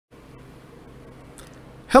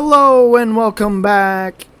Hello and welcome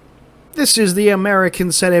back. This is the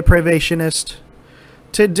American Sede-Privationist.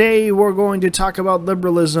 Today we're going to talk about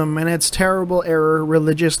liberalism and its terrible error,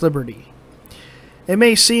 religious liberty. It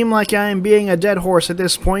may seem like I am being a dead horse at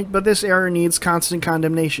this point, but this error needs constant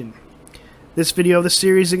condemnation. This video of the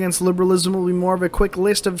series against liberalism will be more of a quick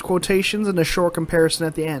list of quotations and a short comparison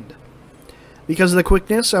at the end. Because of the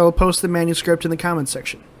quickness, I will post the manuscript in the comments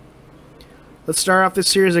section. Let's start off this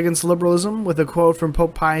series against liberalism with a quote from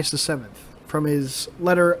Pope Pius VII from his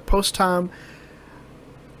letter Postum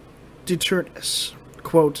Detritus.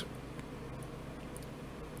 Quote,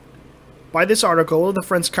 "By this article of the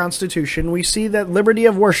French Constitution, we see that liberty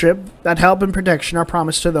of worship, that help and protection are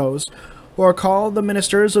promised to those who are called the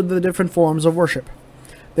ministers of the different forms of worship.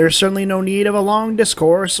 There is certainly no need of a long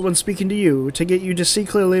discourse when speaking to you to get you to see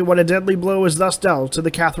clearly what a deadly blow is thus dealt to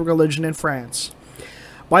the Catholic religion in France.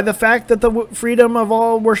 By the fact that the freedom of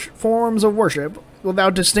all forms of worship,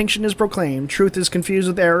 without distinction, is proclaimed, truth is confused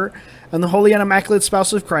with error, and the holy and immaculate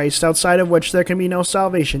spouse of Christ, outside of which there can be no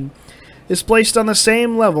salvation, is placed on the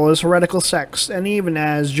same level as heretical sects, and even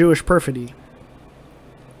as Jewish perfidy.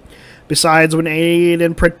 Besides, when aid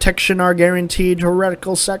and protection are guaranteed to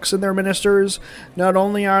heretical sects and their ministers, not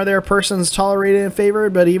only are their persons tolerated and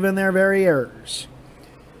favored, but even their very errors.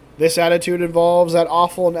 This attitude involves that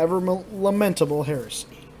awful and ever lamentable heresy."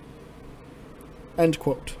 End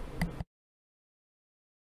quote.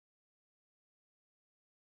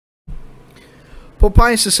 Pope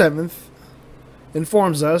Pius VII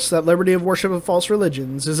informs us that liberty of worship of false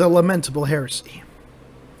religions is a lamentable heresy.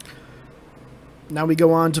 Now we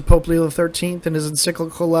go on to Pope Leo XIII and his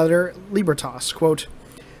encyclical letter Libertas. Quote,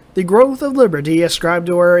 "The growth of liberty ascribed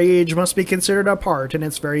to our age must be considered apart in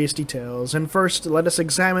its various details, and first let us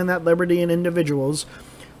examine that liberty in individuals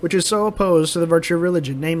which is so opposed to the virtue of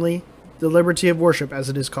religion, namely, the liberty of worship, as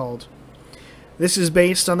it is called. This is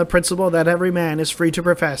based on the principle that every man is free to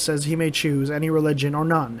profess as he may choose any religion or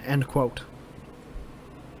none." End quote.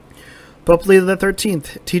 Pope Leo XIII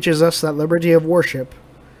teaches us that liberty of worship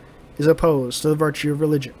is opposed to the virtue of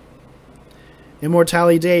religion.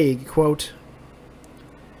 Immortali Dei, quote,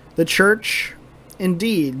 "The Church,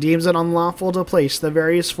 indeed, deems it unlawful to place the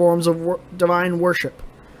various forms of divine worship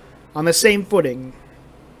on the same footing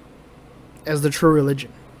as the true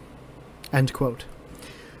religion." End quote.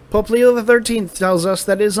 Pope Leo XIII tells us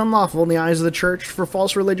that it is unlawful in the eyes of the Church for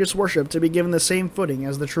false religious worship to be given the same footing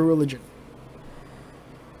as the true religion.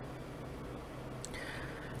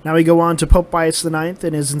 Now we go on to Pope Pius IX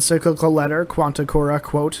in his encyclical letter Quanta Cura,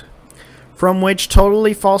 quote, "From which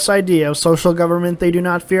totally false idea of social government they do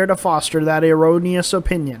not fear to foster that erroneous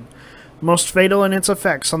opinion, most fatal in its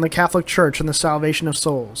effects on the Catholic Church and the salvation of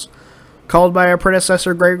souls, called by our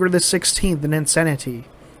predecessor Gregory XVI an insanity,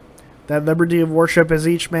 that liberty of worship is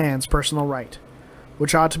each man's personal right,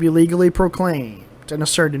 which ought to be legally proclaimed and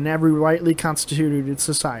asserted in every rightly constituted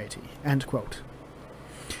society." End quote.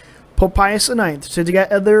 Pope Pius IX,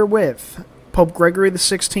 together with Pope Gregory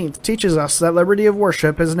XVI, teaches us that liberty of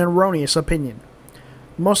worship is an erroneous opinion,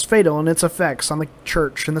 most fatal in its effects on the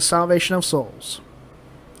Church and the salvation of souls.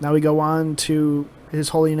 Now we go on to His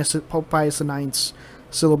Holiness Pope Pius IX's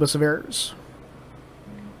Syllabus of Errors.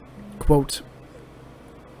 Quote,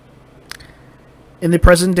 "In the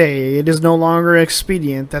present day, it is no longer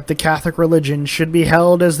expedient that the Catholic religion should be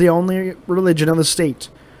held as the only religion of the state,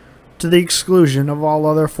 to the exclusion of all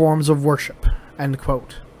other forms of worship." End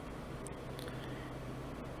quote.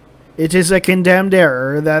 "It is a condemned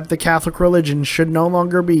error that the Catholic religion should no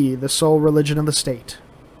longer be the sole religion of the state."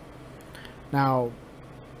 Now,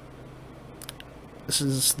 this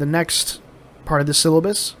is the next part of the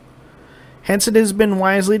syllabus. "Hence it has been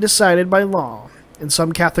wisely decided by law in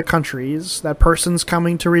some Catholic countries that persons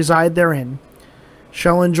coming to reside therein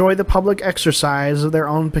shall enjoy the public exercise of their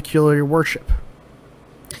own peculiar worship.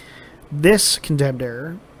 This condemned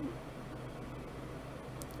error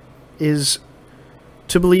is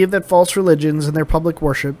to believe that false religions and their public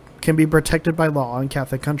worship can be protected by law in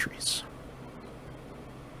Catholic countries.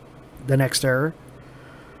 The next error.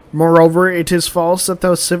 Moreover, it is false that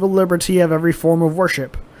the civil liberty of every form of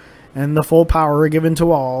worship and the full power given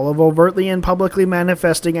to all of overtly and publicly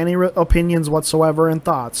manifesting any opinions whatsoever and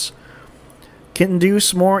thoughts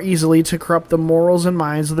conduce more easily to corrupt the morals and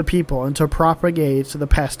minds of the people and to propagate the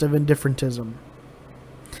pest of indifferentism.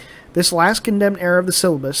 This last condemned error of the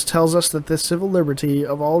syllabus tells us that the civil liberty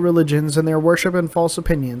of all religions and their worship and false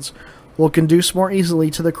opinions will conduce more easily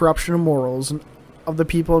to the corruption of morals of the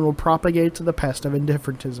people and will propagate the pest of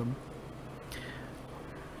indifferentism."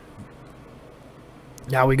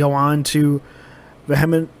 Now we go on to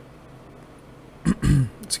vehementer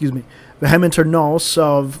nos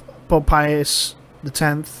of Pope Pius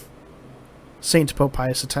X, Saint Pope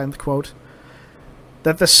Pius X, quote,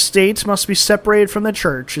 that the state must be separated from the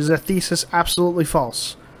church is a thesis absolutely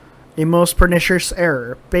false, a most pernicious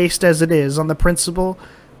error, based as it is on the principle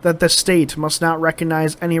that the state must not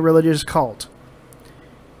recognize any religious cult.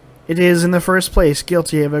 It is, in the first place,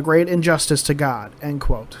 guilty of a great injustice to God, end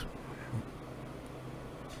quote.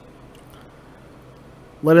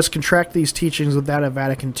 Let us contract these teachings with that of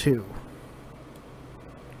Vatican II.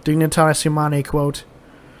 Dignitatis Humanae, quote,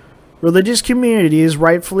 religious communities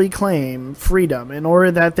rightfully claim freedom in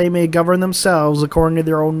order that they may govern themselves according to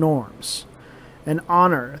their own norms and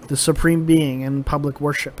honor the Supreme Being in public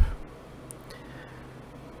worship.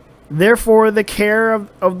 Therefore, the care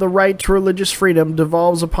of the right to religious freedom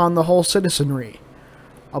devolves upon the whole citizenry,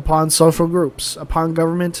 upon social groups, upon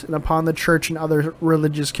government, and upon the church and other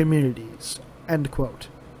religious communities, end quote.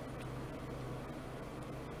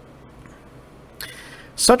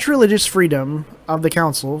 Such religious freedom of the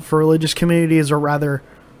Council for religious communities, or rather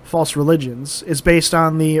false religions, is based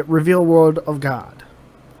on the revealed word of God.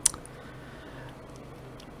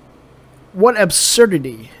 What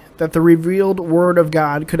absurdity that the revealed word of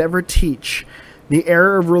God could ever teach the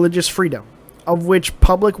error of religious freedom, of which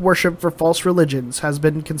public worship for false religions has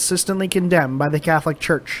been consistently condemned by the Catholic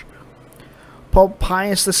Church. Pope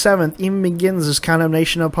Pius VII even begins his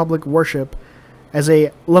condemnation of public worship as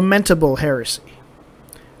a lamentable heresy.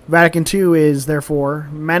 Vatican II is, therefore,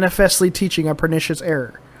 manifestly teaching a pernicious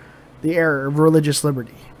error, the error of religious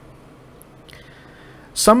liberty.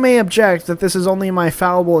 Some may object that this is only my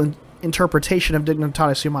fallible interpretation of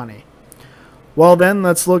Dignitatis Humanae. Well then,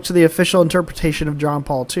 let's look to the official interpretation of John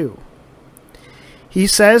Paul II. He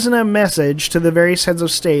says in a message to the various heads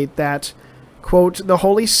of state that, quote, the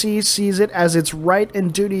Holy See sees it as its right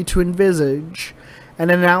and duty to envisage an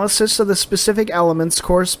analysis of the specific elements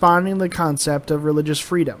corresponding to the concept of religious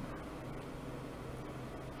freedom.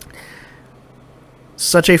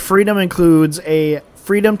 Such a freedom includes a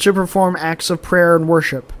freedom to perform acts of prayer and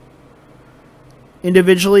worship,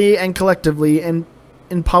 individually and collectively, and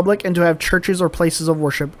in public, and to have churches or places of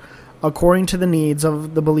worship according to the needs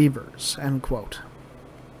of the believers, end quote.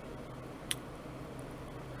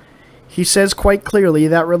 He says quite clearly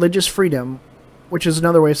that religious freedom, which is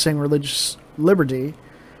another way of saying religious liberty,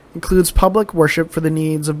 includes public worship for the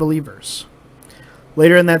needs of believers.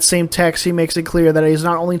 Later in that same text, he makes it clear that he's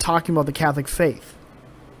not only talking about the Catholic faith.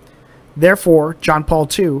 Therefore, John Paul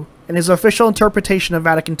II, in his official interpretation of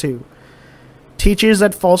Vatican II, teaches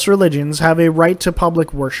that false religions have a right to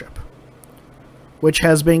public worship, which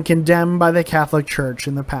has been condemned by the Catholic Church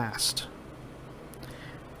in the past.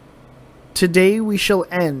 Today we shall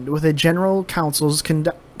end with a General Council's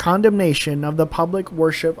condemnation of the public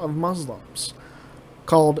worship of Muslims,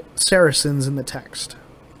 called Saracens in the text,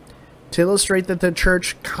 to illustrate that the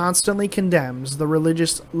Church constantly condemns the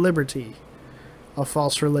religious liberty of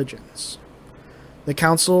false religions. The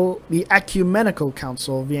Council, the Ecumenical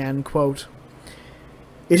Council of Vienne, quote,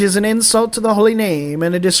 it is an insult to the holy name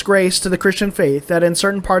and a disgrace to the Christian faith that in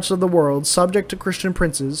certain parts of the world, subject to Christian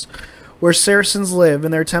princes, where Saracens live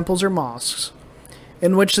in their temples or mosques,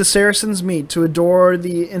 in which the Saracens meet to adore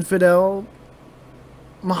the infidel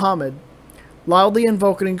Muhammad, loudly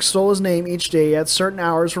invoke and extol his name each day at certain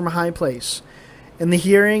hours from a high place, in the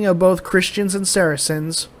hearing of both Christians and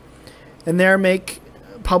Saracens, and there make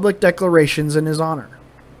public declarations in his honor.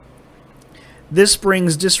 This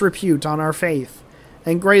brings disrepute on our faith,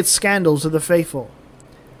 and great scandal to the faithful.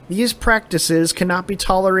 These practices cannot be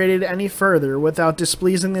tolerated any further without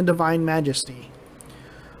displeasing the divine majesty.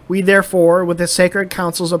 We therefore, with the Sacred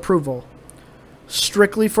Council's approval,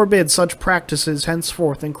 strictly forbid such practices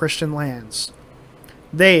henceforth in Christian lands.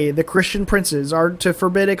 They, the Christian princes, are to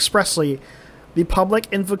forbid expressly the public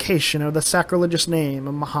invocation of the sacrilegious name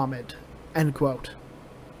of Muhammad, end quote.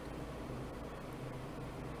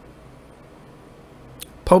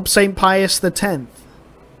 Pope St. Pius X,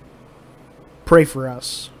 pray for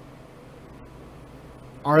us.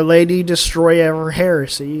 Our Lady, destroyer of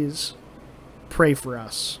heresies, pray for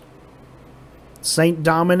us. Saint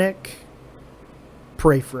Dominic,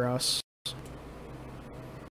 pray for us.